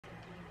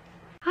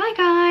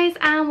Hi guys,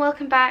 and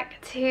welcome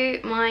back to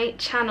my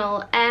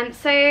channel.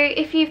 So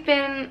if you've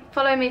been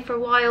following me for a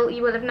while,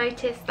 you will have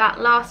noticed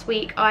that last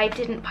week I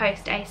didn't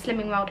post a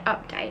Slimming World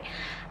update,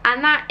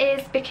 and that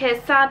is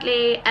because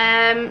sadly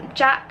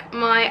Jack,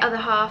 my other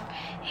half,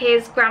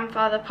 his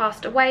grandfather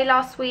passed away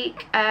last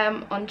week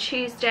on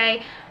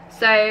Tuesday.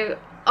 So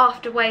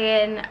after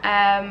weigh-in,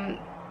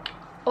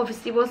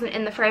 obviously wasn't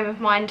in the frame of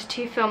mind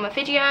to film a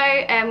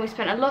video. We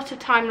spent a lot of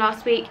time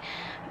last week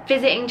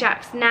visiting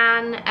Jack's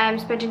nan,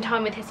 spending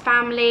time with his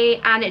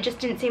family, and it just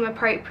didn't seem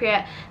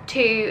appropriate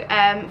to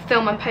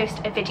film and post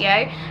a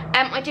video.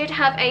 I did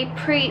have a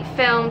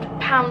pre-filmed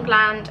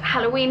Poundland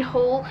Halloween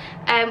haul,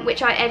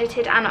 which I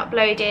edited and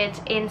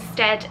uploaded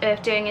instead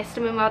of doing a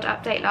Slimming World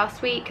update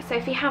last week. So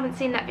if you haven't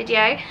seen that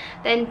video,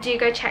 then do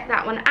go check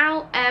that one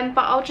out.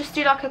 But I'll just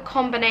do like a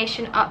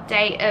combination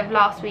update of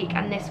last week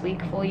and this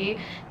week for you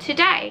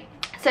today.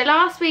 So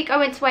last week I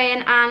went to weigh in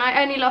and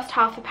I only lost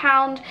 ½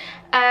 pound,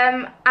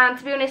 and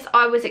to be honest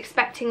I was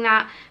expecting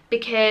that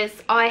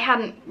because I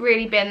hadn't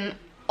really been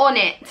on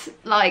it,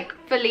 like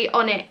fully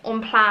on it,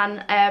 on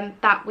plan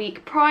that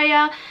week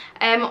prior.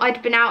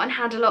 I'd been out and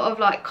had a lot of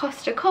like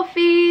Costa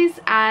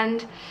coffees,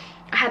 and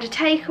I had a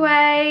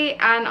takeaway,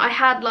 and I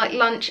had like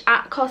lunch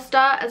at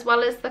Costa as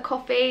well as the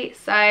coffee,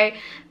 so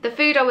the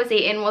food I was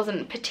eating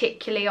wasn't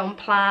particularly on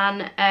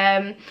plan.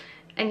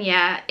 And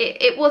yeah,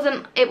 it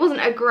wasn't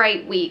a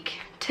great week,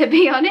 to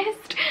be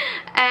honest,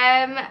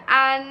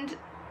 and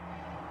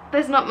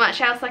there's not much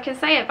else I can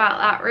say about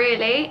that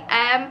really.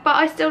 But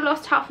I still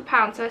lost ½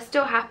 pound, so I'm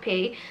still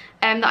happy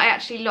that I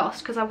actually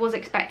lost, because I was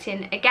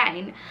expecting a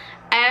gain.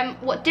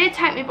 What did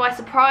take me by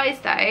surprise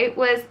though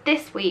was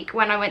this week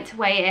when I went to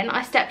weigh in,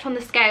 I stepped on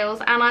the scales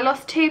and I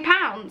lost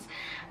 £2.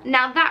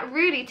 Now that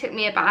really took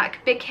me aback,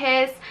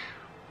 because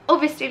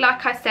obviously,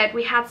 like I said,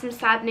 we had some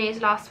sad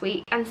news last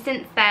week, and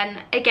since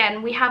then,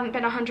 again, we haven't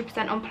been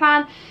 100% on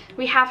plan.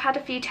 We have had a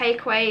few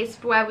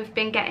takeaways where we've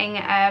been getting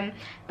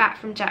back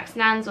from Jack's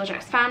nan's or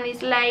Jack's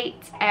family's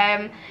late.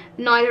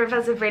 Neither of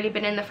us have really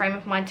been in the frame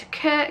of mind to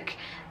cook.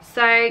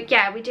 So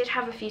yeah, we did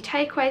have a few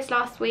takeaways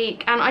last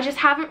week, and I just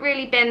haven't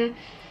really been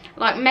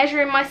like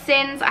measuring my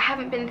sins. I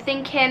haven't been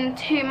thinking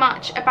too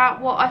much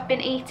about what I've been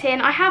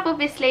eating. I have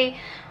obviously,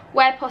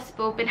 where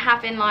possible, been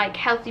having like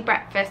healthy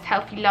breakfast,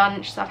 healthy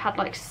lunch. So I've had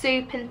like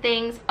soup and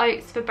things,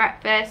 oats for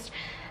breakfast.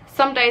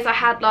 Some days I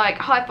had like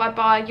Hi-Fi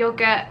bar,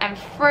 yogurt and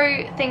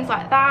fruit, things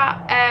like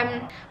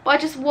that. But I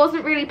just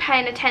wasn't really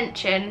paying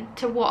attention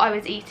to what I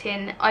was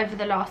eating over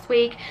the last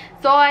week.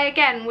 So I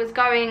again was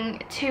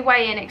going to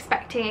weigh in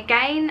expecting a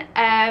gain.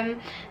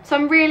 So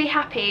I'm really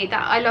happy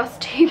that I lost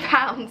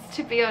 £2,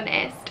 to be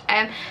honest.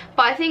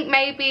 But I think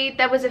maybe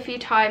there was a few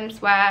times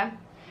where,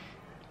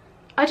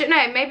 I don't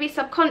know, maybe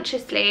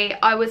subconsciously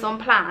I was on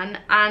plan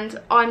and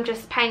I'm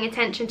just paying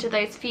attention to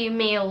those few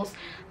meals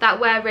that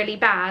were really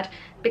bad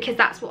because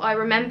that's what I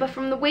remember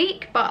from the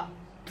week. But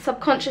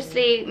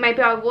subconsciously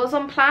maybe I was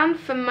on plan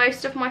for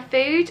most of my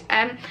food.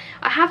 I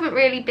haven't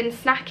really been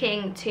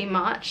snacking too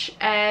much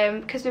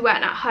because we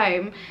weren't at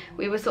home.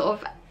 We were sort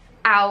of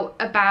out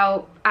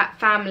about at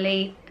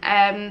family,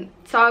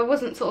 so I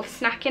wasn't sort of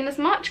snacking as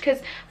much, because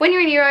when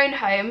you're in your own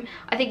home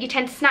I think you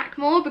tend to snack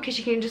more because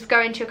you can just go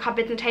into your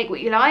cupboard and take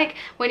what you like.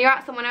 When you're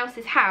at someone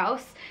else's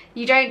house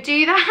you don't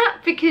do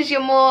that because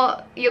you're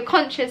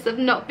conscious of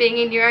not being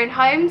in your own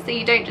home, so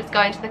you don't just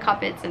go into the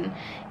cupboards and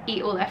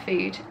eat all their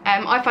food.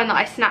 I find that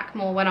I snack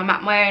more when I'm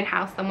at my own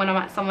house than when I'm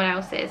at someone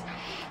else's,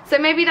 so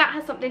maybe that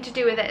has something to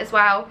do with it as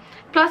well.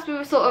 Plus we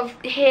were sort of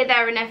here,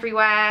 there and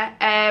everywhere,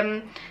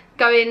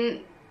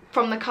 going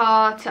from the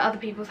car to other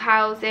people's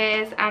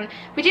houses, and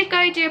we did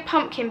go do a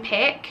pumpkin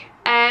pick.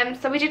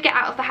 So we did get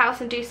out of the house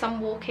and do some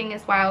walking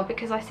as well,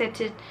 because I said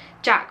to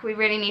Jack we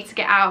really need to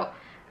get out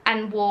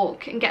and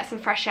walk and get some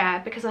fresh air,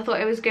 because I thought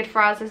it was good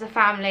for us as a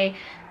family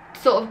to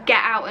sort of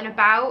get out and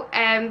about,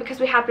 because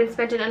we had been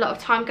spending a lot of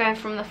time going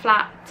from the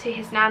flat to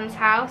his nan's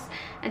house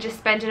and just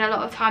spending a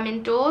lot of time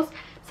indoors.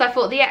 So I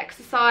thought the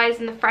exercise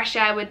and the fresh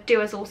air would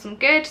do us all some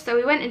good. So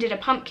we went and did a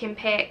pumpkin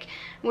pick,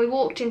 and we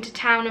walked into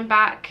town and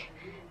back.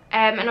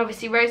 And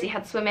obviously Rosie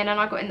had swimming and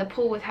I got in the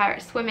pool with her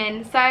at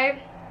swimming. So I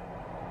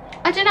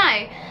don't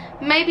know,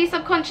 maybe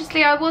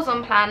subconsciously I was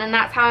on plan and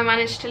that's how I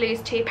managed to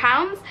lose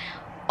 £2.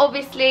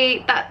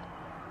 Obviously that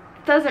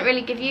doesn't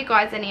really give you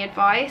guys any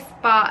advice,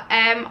 but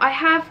I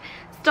have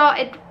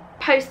started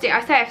posting,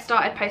 I say I've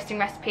started posting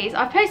recipes.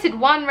 I've posted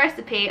one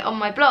recipe on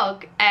my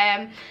blog,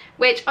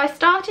 which I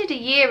started a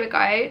year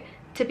ago,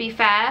 to be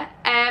fair.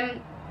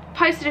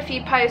 Posted a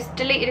few posts,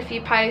 deleted a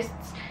few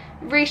posts,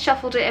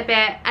 reshuffled it a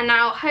bit, and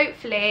now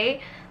hopefully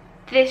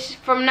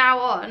from now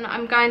on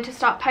I'm going to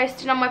start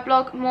posting on my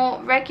blog more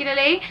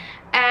regularly.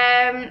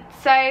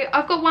 So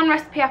I've got one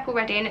recipe up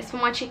already, and it's for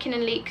my chicken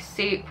and leek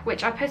soup,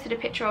 which I posted a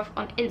picture of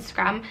on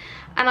Instagram,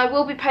 and I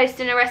will be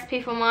posting a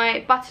recipe for my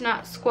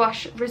butternut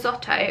squash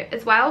risotto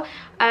as well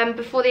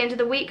before the end of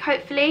the week,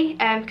 hopefully,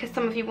 because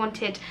some of you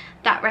wanted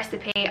that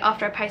recipe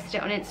after I posted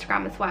it on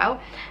Instagram as well.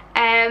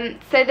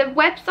 So the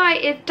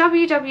website is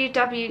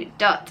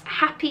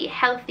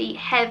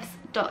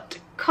www.happyhealthyhevs.com.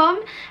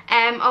 slimwelled.com.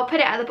 I'll put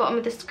it at the bottom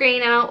of the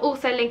screen, and I'll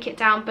also link it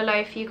down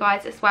below for you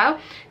guys as well.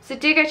 So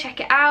do go check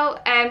it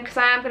out, because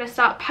I am going to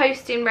start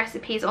posting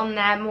recipes on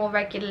there more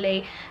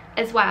regularly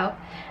as well.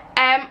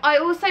 I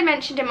also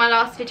mentioned in my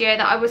last video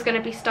that I was going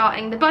to be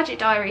starting the Budget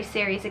Diary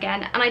series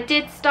again, and I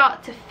did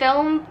start to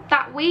film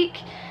that week.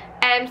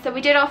 So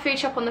we did our food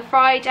shop on the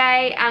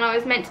Friday, and I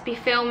was meant to be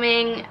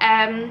filming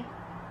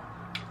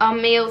our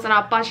meals and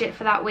our budget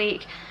for that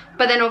week,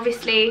 but then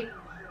obviously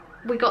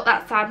we got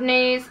that sad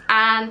news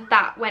and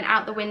that went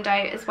out the window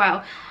as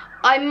well.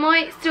 I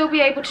might still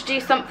be able to do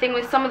something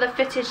with some of the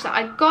footage that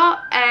I got.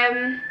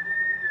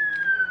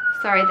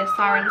 Sorry, the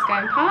siren's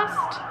going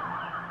past.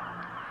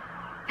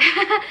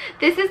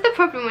 This is the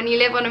problem when you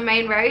live on a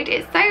main road.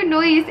 It's so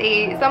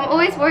noisy, so I'm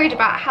always worried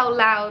about how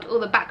loud all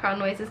the background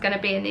noise is going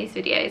to be in these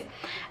videos.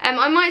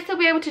 I might still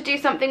be able to do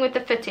something with the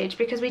footage,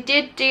 because we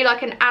did do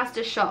like an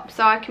Asda shop,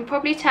 so I can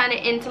probably turn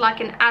it into like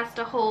an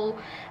Asda haul,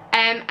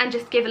 and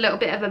just give a little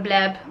bit of a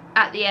blurb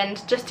at the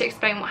end just to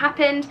explain what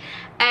happened.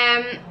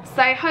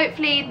 So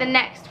hopefully the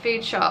next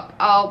food shop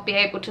I'll be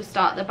able to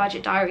start the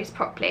Budget Diaries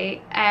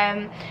properly.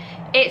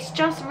 It's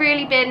just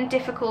really been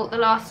difficult the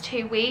last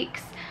 2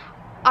 weeks.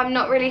 I'm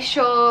not really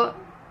sure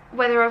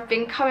whether I've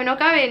been coming or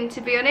going, to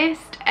be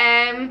honest.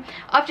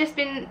 I've just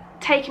been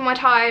taking my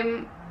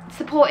time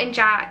supporting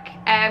Jack,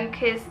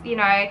 because, you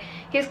know,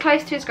 he was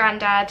close to his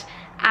granddad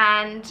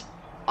and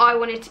I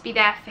wanted to be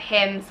there for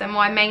him. So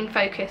my main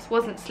focus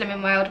wasn't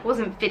Slimming World,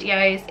 wasn't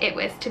videos, it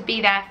was to be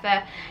there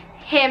for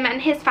him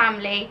and his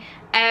family,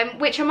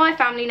 which are my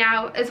family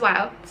now as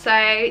well. So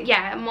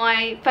yeah,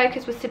 my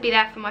focus was to be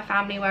there for my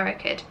family where I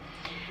could.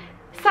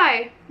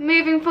 So,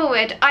 moving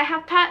forward, I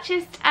have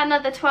purchased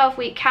another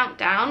 12-week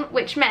countdown,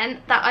 which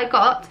meant that I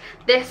got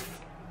this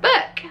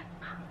book,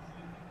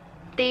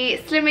 the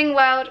Slimming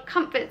World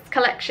Comforts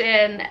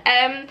Collection,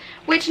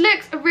 which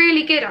looks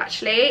really good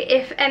actually,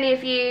 if any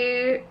of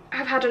you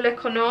have had a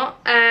look or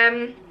not.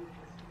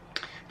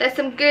 There's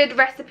some good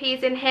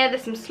recipes in here,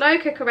 there's some slow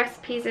cooker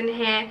recipes in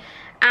here,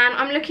 and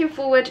I'm looking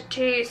forward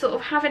to sort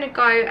of having a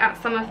go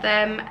at some of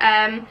them,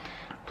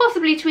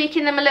 possibly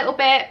tweaking them a little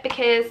bit,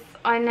 because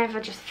I never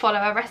just follow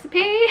a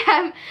recipe.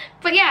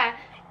 But yeah,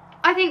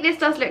 I think this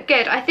does look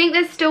good. I think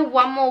there's still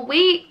one more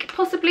week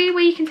possibly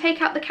where you can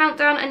take out the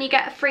countdown and you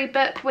get a free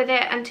book with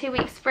it and 2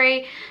 weeks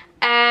free.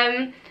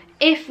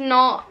 If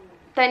not,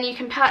 then you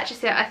can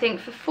purchase it, I think,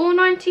 for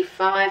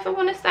 $4.95, I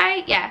want to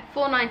say. Yeah,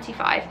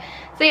 $4.95.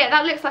 So yeah,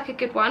 that looks like a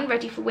good one,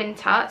 ready for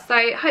winter.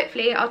 So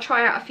hopefully I'll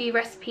try out a few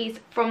recipes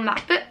from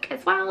that book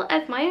as well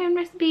as my own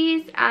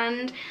recipes.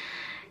 And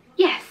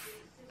yes,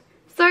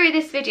 sorry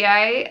this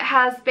video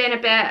has been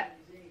a bit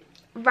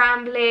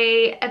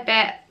rambly, a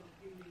bit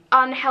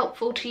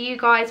unhelpful to you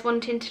guys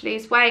wanting to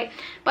lose weight,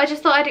 but I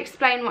just thought I'd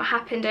explain what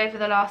happened over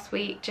the last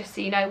week, just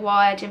so you know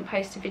why I didn't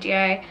post a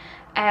video,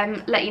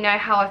 let you know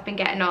how I've been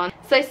getting on.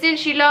 So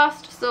since you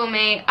last saw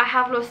me, I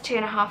have lost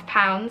 2.5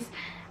 pounds,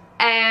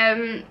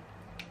 and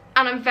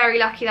I'm very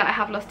lucky that I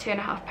have lost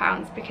 2.5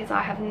 pounds, because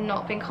I have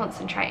not been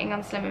concentrating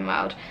on Slimming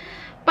World.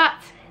 But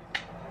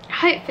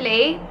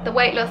hopefully the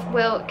weight loss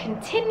will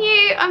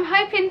continue. I'm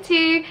hoping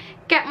to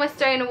get my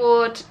Stone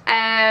Award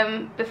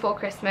before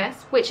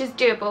Christmas, which is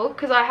doable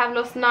because I have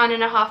lost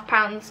 9.5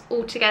 pounds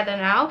altogether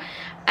now.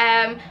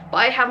 But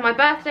I have my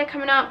birthday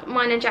coming up,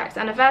 mine and Jack's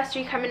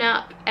anniversary coming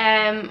up,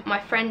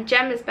 my friend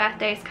Gemma's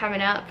birthday is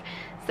coming up,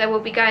 so we'll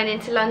be going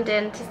into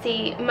London to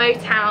see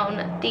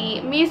Motown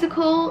the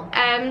musical.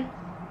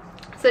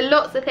 So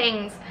lots of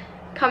things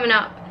coming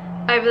up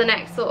over the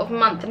next sort of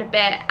month and a bit,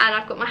 and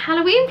I've got my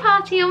Halloween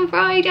party on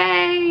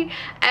Friday.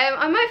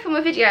 I might film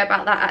a video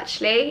about that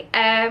actually,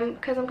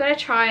 because I'm going to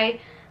try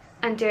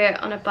and do it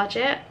on a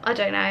budget, I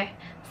don't know.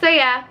 So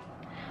yeah,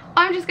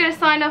 I'm just going to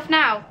sign off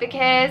now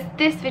because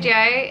this video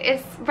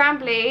is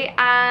rambly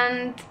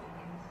and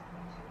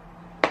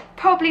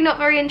probably not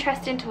very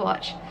interesting to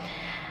watch.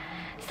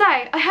 So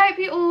I hope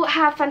you all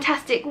have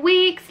fantastic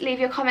weeks. Leave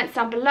your comments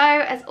down below.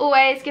 As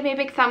always, give me a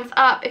big thumbs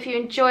up if you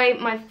enjoy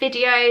my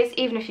videos,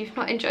 even if you've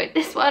not enjoyed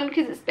this one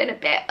because it's been a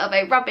bit of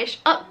a rubbish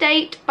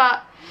update,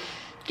 but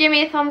give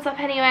me a thumbs up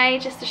anyway,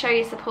 just to show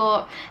your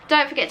support.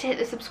 Don't forget to hit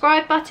the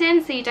subscribe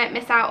button so you don't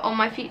miss out on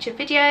my future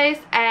videos,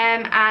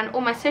 and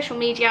all my social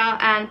media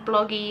and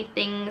bloggy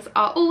things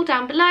are all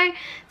down below,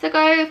 so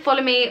go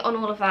follow me on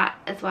all of that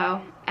as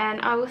well, and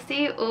I will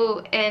see you all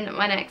in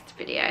my next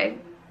video.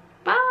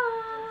 Bye.